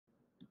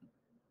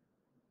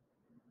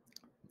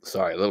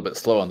Sorry, a little bit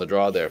slow on the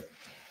draw there.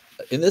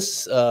 In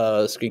this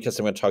screencast,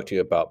 I'm going to talk to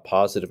you about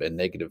positive and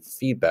negative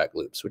feedback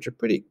loops, which are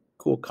pretty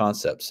cool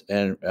concepts,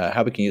 and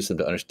how we can use them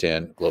to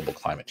understand global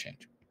climate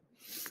change.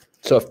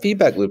 So a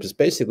feedback loop is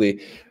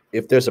basically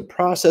if there's a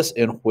process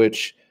in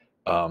which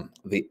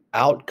the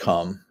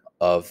outcome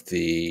of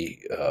the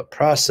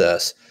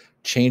process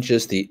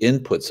changes the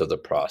inputs of the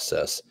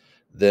process,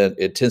 then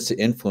it tends to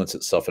influence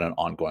itself in an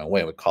ongoing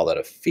way. And we call that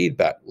a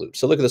feedback loop.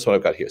 So look at this one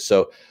I've got here.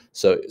 So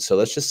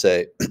let's just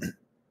say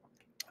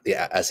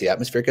as the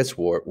atmosphere gets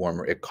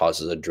warmer, it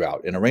causes a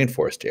drought in a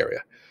rainforest area.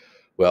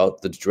 Well,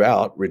 the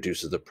drought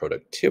reduces the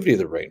productivity of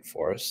the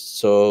rainforest,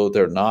 so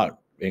they're not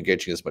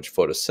engaging as much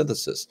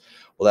photosynthesis.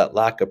 Well, that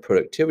lack of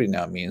productivity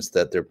now means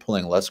that they're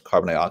pulling less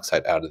carbon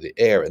dioxide out of the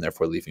air and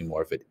therefore leaving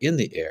more of it in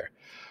the air.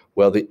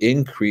 Well, the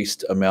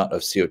increased amount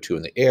of CO2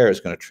 in the air is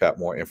going to trap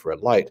more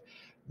infrared light,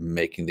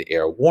 making the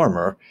air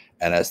warmer.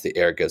 And as the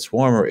air gets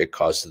warmer, it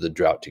causes the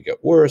drought to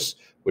get worse,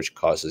 which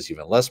causes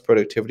even less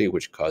productivity,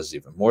 which causes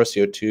even more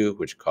CO2,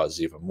 which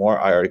causes even more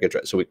IR to get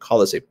dry. So we call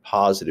this a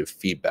positive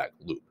feedback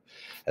loop.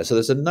 And so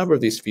there's a number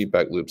of these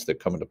feedback loops that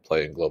come into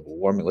play in global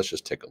warming. Let's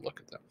just take a look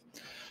at them.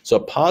 So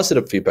a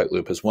positive feedback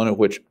loop is one in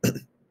which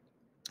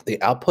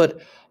the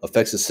output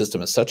affects the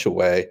system in such a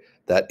way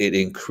that it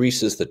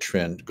increases the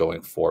trend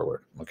going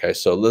forward. Okay,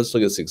 so let's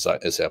look at this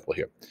example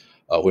here.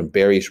 When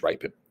berries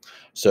ripen.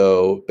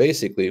 So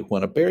basically,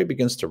 when a berry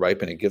begins to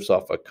ripen, it gives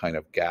off a kind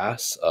of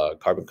gas,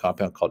 carbon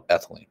compound called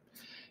ethylene.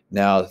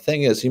 Now, the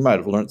thing is, you might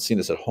have seen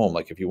this at home.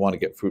 Like if you want to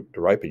get fruit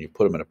to ripen, you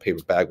put them in a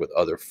paper bag with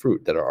other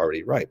fruit that are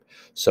already ripe.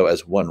 So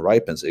as one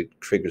ripens, it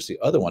triggers the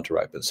other one to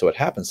ripen. So what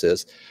happens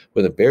is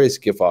when the berries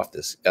give off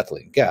this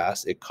ethylene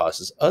gas, it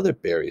causes other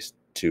berries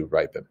to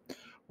ripen.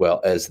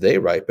 Well, as they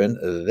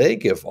ripen, they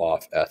give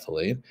off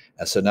ethylene.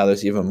 And so now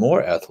there's even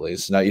more ethylene.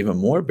 So now even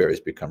more berries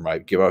become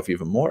ripe, give off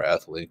even more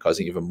ethylene,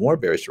 causing even more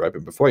berries to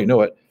ripen. Before you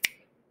know it,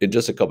 in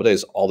just a couple of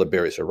days, all the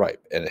berries are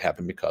ripe. And it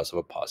happened because of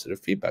a positive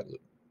feedback loop.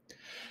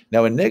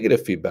 Now, a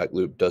negative feedback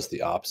loop does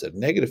the opposite.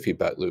 Negative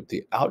feedback loop,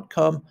 the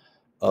outcome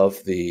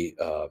of the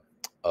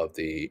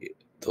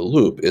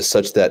loop is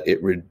such that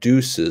it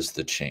reduces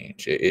the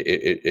change.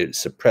 It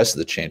suppresses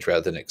the change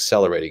rather than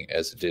accelerating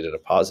as it did in a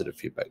positive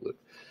feedback loop.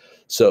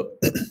 So,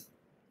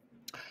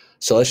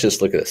 so let's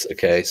just look at this,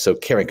 okay? So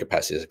carrying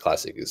capacity is a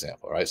classic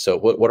example, right? So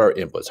what are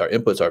inputs? Our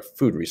inputs are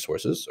food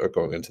resources are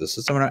going into the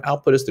system, and our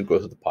output is the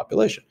growth of the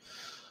population.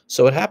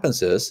 So what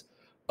happens is,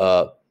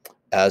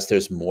 as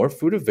there's more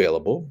food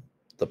available,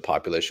 the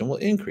population will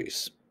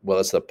increase. Well,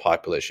 as the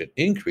population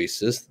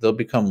increases, there'll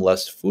become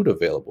less food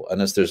available.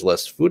 And as there's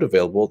less food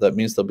available, that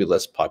means there'll be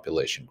less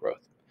population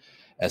growth.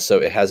 And so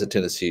it has a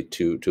tendency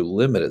to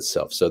limit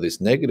itself. So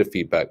these negative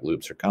feedback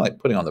loops are kind of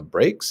like putting on the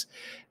brakes,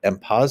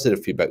 and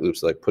positive feedback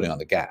loops are like putting on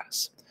the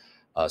gas.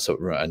 So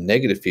a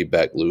negative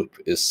feedback loop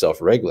is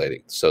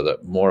self-regulating, so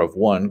that more of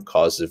one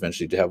causes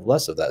eventually to have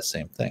less of that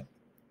same thing.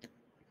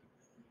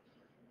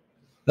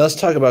 Now let's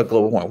talk about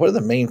global warming. What are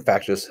the main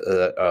factors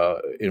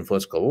that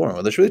influence global warming?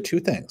 Well, there's really two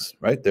things,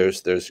 right?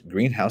 There's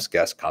greenhouse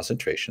gas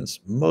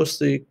concentrations,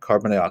 mostly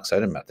carbon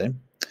dioxide and methane,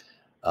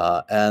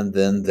 and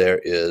then there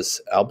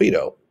is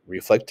albedo,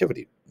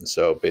 reflectivity. And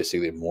so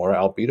basically more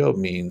albedo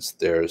means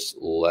there's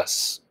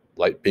less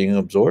light being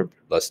absorbed,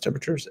 less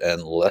temperatures,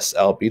 and less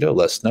albedo,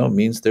 less snow,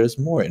 means there's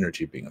more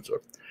energy being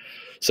absorbed.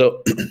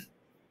 So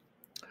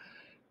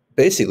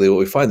basically, what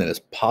we find then is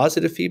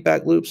positive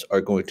feedback loops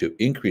are going to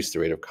increase the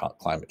rate of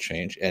climate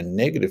change, and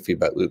negative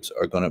feedback loops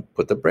are going to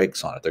put the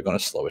brakes on it. They're going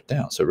to slow it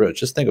down. So really,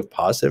 just think of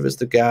positive as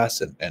the gas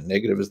and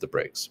negative as the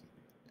brakes.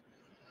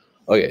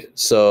 Okay,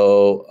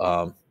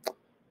 so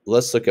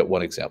let's look at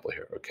one example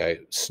here, okay?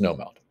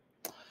 Snowmelt.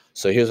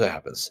 So here's what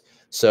happens.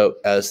 So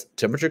as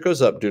temperature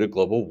goes up due to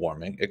global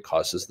warming, it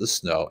causes the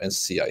snow and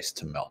sea ice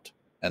to melt,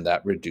 and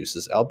that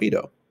reduces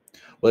albedo.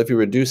 Well, if you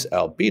reduce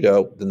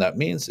albedo, then that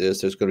means is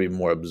there's going to be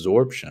more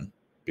absorption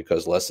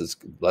because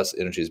less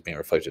energy is being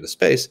reflected into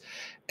space,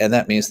 and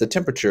that means the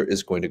temperature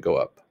is going to go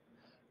up.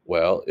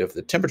 Well, if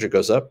the temperature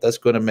goes up, that's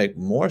going to make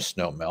more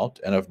snow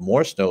melt, and if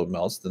more snow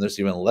melts, then there's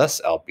even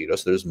less albedo,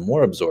 so there's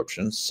more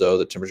absorption, so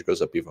the temperature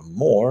goes up even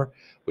more,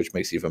 which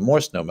makes even more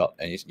snow melt,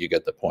 and you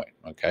get the point,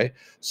 okay?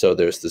 So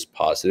there's this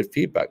positive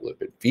feedback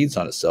loop. It feeds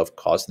on itself,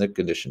 causing the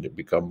condition to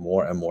become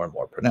more and more and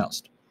more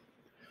pronounced.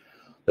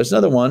 There's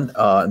another one.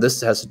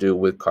 This has to do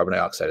with carbon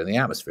dioxide in the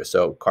atmosphere.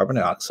 So carbon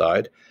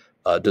dioxide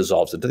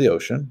dissolves into the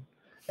ocean,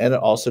 and it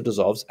also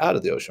dissolves out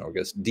of the ocean or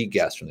gets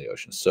degassed from the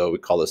ocean. So we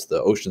call this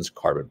the ocean's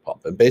carbon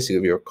pump. And basically,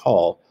 if you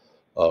recall,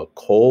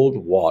 cold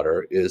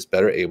water is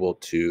better able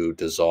to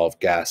dissolve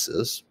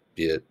gases,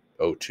 be it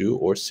O2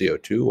 or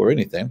CO2 or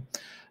anything,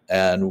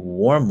 and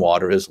warm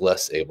water is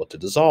less able to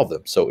dissolve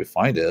them. So what we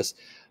find is,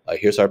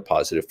 here's our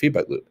positive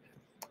feedback loop.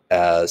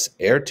 As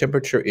air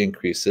temperature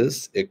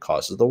increases, it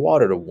causes the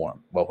water to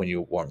warm. Well, when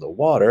you warm the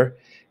water,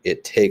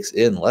 it takes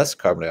in less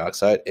carbon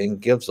dioxide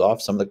and gives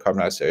off some of the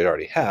carbon dioxide it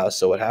already has.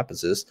 So what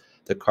happens is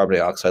the carbon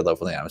dioxide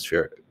level in the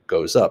atmosphere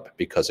goes up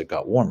because it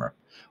got warmer.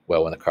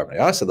 Well, when the carbon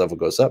dioxide level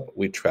goes up,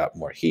 we trap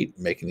more heat,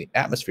 making the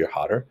atmosphere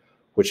hotter,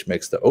 which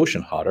makes the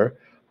ocean hotter,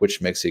 which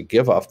makes it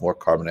give off more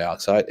carbon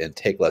dioxide and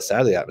take less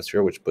out of the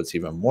atmosphere, which puts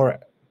even more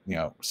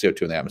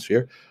CO2 in the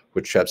atmosphere,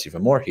 which traps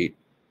even more heat.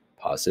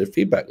 Positive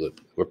feedback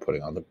loop we're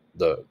putting on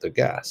the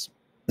gas.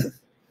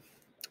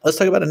 Let's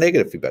talk about a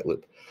negative feedback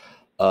loop.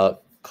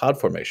 Cloud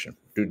formation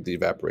due to the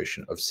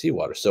evaporation of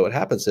seawater. So what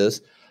happens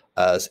is,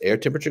 as air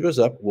temperature goes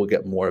up, we'll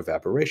get more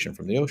evaporation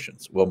from the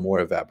oceans. Well, more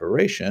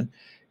evaporation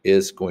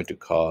is going to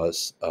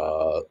cause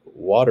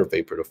water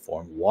vapor to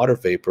form. Water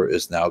vapor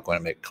is now going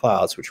to make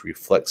clouds, which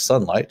reflect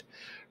sunlight.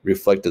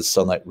 Reflected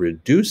sunlight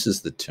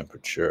reduces the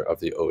temperature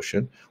of the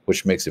ocean,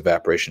 which makes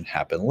evaporation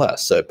happen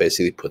less. So it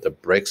basically put the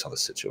brakes on the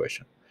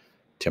situation.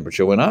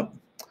 Temperature went up,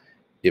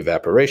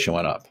 evaporation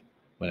went up.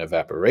 When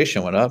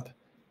evaporation went up,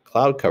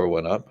 cloud cover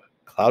went up.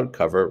 Cloud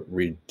cover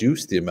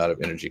reduced the amount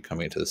of energy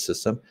coming into the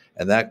system,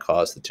 and that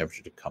caused the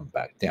temperature to come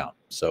back down.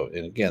 So,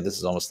 and again, this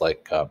is almost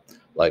like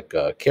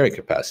a carrying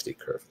capacity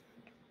curve.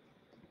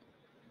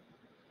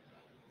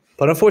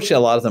 But unfortunately, a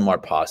lot of them are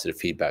positive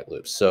feedback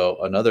loops.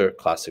 So another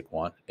classic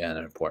one and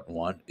an important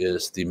one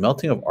is the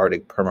melting of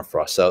Arctic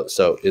permafrost.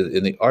 So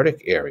in the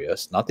Arctic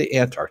areas, not the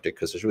Antarctic,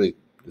 because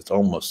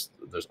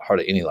there's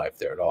hardly any life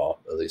there at all,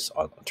 at least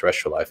on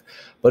terrestrial life.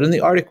 But in the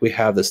Arctic, we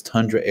have this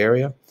tundra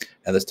area,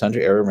 and this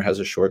tundra area has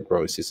a short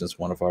growing season. It's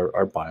one of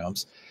our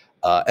biomes.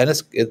 And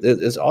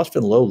it's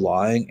often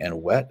low-lying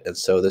and wet, and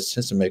so this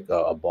tends to make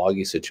a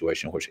boggy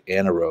situation in which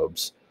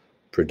anaerobes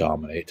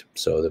predominate.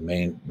 So the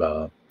main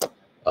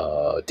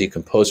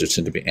decomposers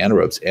tend to be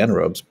anaerobes.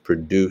 Anaerobes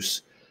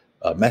produce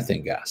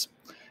methane gas.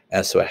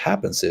 And so what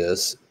happens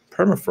is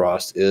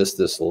permafrost is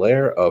this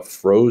layer of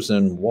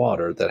frozen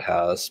water that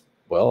has,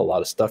 well, a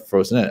lot of stuff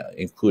frozen in it,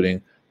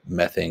 including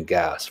methane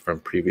gas from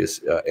previous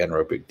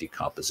anaerobic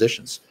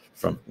decompositions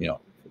from,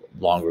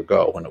 longer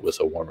ago when it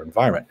was a warmer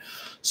environment.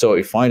 So what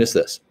we find is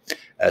this: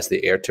 as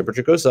the air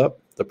temperature goes up,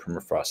 the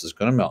permafrost is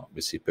going to melt.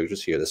 We see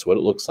pictures here. This is what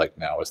it looks like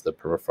now as the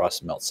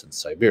permafrost melts in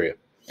Siberia.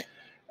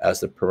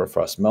 As the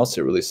permafrost melts,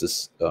 it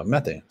releases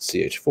methane,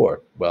 CH4.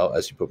 Well,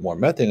 as you put more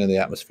methane in the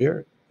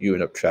atmosphere, you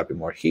end up trapping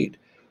more heat.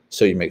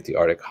 So you make the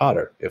Arctic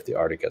hotter. If the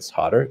Arctic gets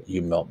hotter,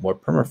 you melt more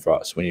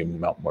permafrost. When you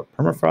melt more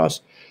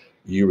permafrost,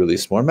 you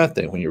release more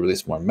methane. When you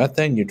release more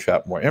methane, you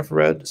trap more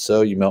infrared,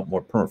 so you melt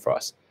more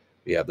permafrost.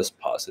 We have this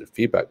positive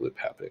feedback loop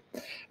happening.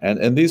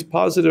 And these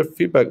positive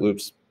feedback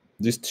loops,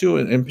 these two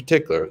in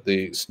particular,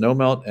 the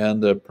snowmelt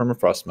and the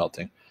permafrost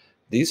melting,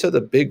 these are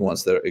the big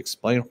ones that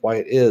explain why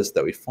it is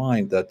that we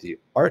find that the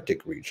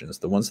Arctic regions,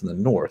 the ones in the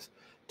north,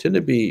 tend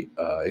to be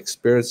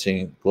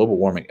experiencing global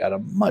warming at a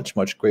much,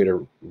 much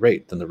greater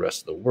rate than the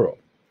rest of the world.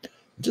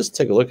 Just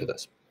take a look at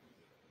this.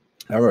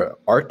 Remember,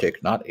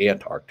 Arctic, not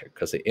Antarctic,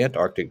 because the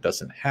Antarctic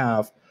doesn't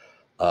have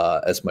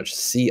as much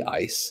sea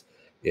ice.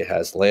 It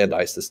has land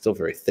ice that's still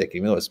very thick.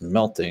 Even though it's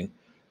melting,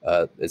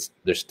 it's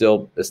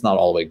not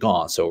all the way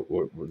gone. So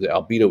the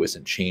albedo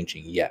isn't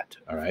changing yet.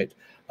 All right.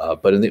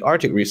 But in the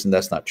Arctic region,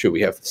 that's not true.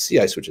 We have sea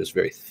ice, which is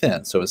very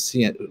thin. So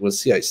when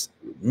sea ice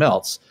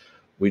melts,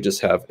 we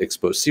just have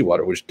exposed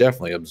seawater, which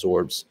definitely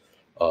absorbs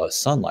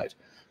sunlight.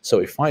 So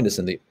we find this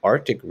in the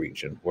Arctic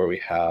region where we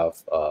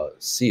have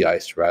sea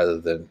ice rather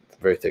than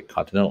very thick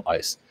continental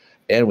ice.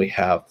 And we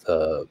have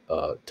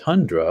the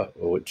tundra,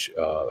 which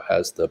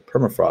has the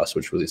permafrost,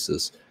 which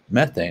releases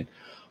methane.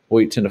 What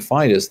we tend to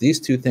find is these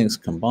two things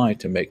combine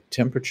to make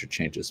temperature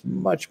changes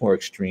much more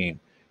extreme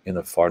in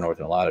the far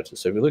northern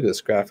latitudes. So if you look at this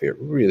graph here, it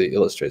really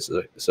illustrates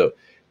it. So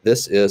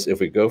this is,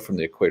 if we go from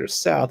the equator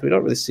south, we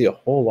don't really see a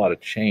whole lot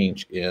of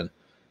change in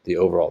the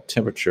overall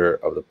temperature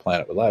of the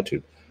planet with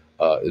latitude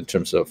in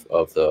terms of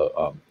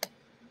the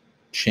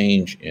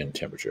change in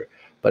temperature.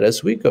 But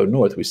as we go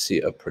north, we see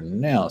a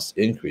pronounced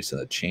increase in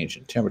the change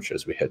in temperature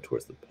as we head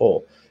towards the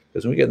pole.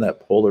 Because when we get in that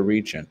polar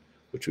region,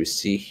 which we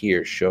see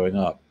here showing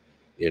up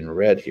in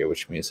red here,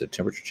 which means that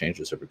temperature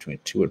changes are between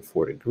 2 and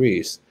 4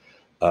 degrees,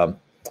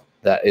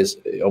 that is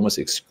almost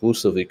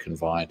exclusively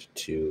confined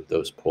to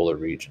those polar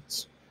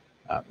regions.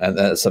 And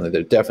that's something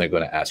they're definitely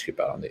going to ask you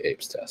about on the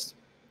APES test.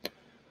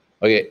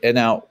 Okay, and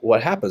now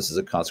what happens as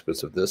a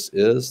consequence of this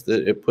is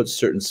that it puts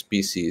certain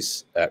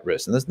species at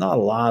risk. And there's not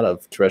a lot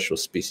of terrestrial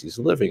species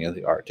living in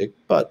the Arctic,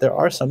 but there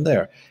are some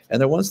there.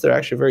 And they're ones that are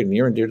actually very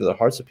near and dear to the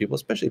hearts of people,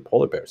 especially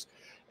polar bears.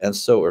 And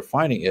so what we're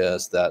finding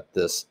is that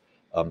this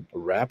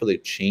rapidly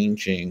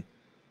changing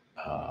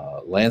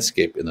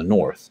landscape in the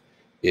north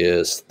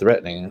is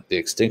threatening the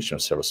extinction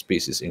of several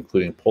species,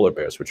 including polar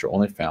bears, which are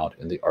only found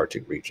in the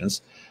Arctic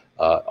regions.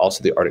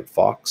 Also the Arctic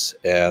fox,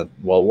 and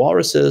while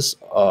walruses,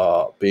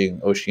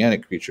 being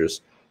oceanic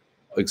creatures,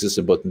 exist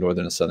in both the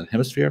northern and southern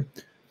hemisphere,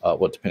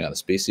 depending on the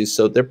species.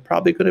 So they're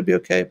probably going to be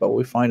okay, but what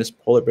we find is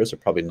polar bears are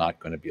probably not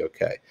going to be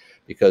okay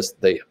because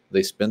they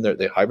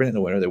hibernate in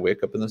the winter, they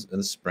wake up in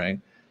the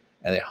spring,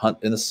 and they hunt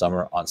in the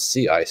summer on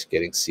sea ice,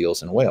 getting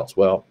seals and whales.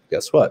 Well,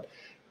 guess what?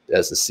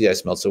 As the sea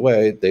ice melts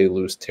away, they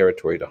lose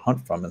territory to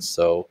hunt from, and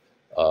so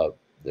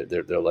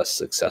they're less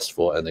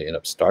successful, and they end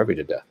up starving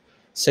to death.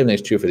 Same thing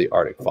is true for the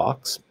Arctic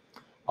fox,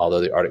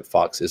 although the Arctic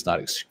fox is not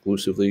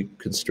exclusively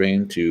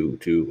constrained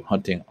to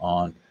hunting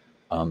on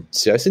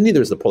See, I said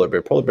neither is the polar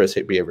bear. Polar bears'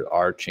 behavior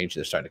are changing.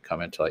 They're starting to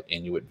come into like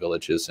Inuit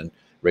villages and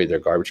raid their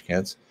garbage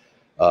cans.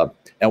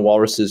 And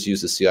walruses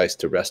use the sea ice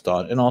to rest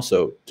on and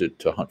also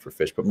to hunt for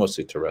fish, but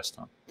mostly to rest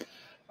on.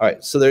 All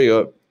right, so there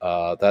you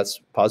go. That's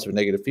positive and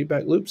negative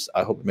feedback loops.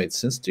 I hope it made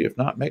sense to you. If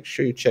not, make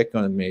sure you check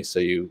on me so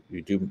you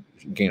do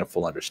gain a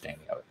full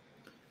understanding of it.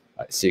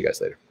 All right, see you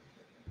guys later.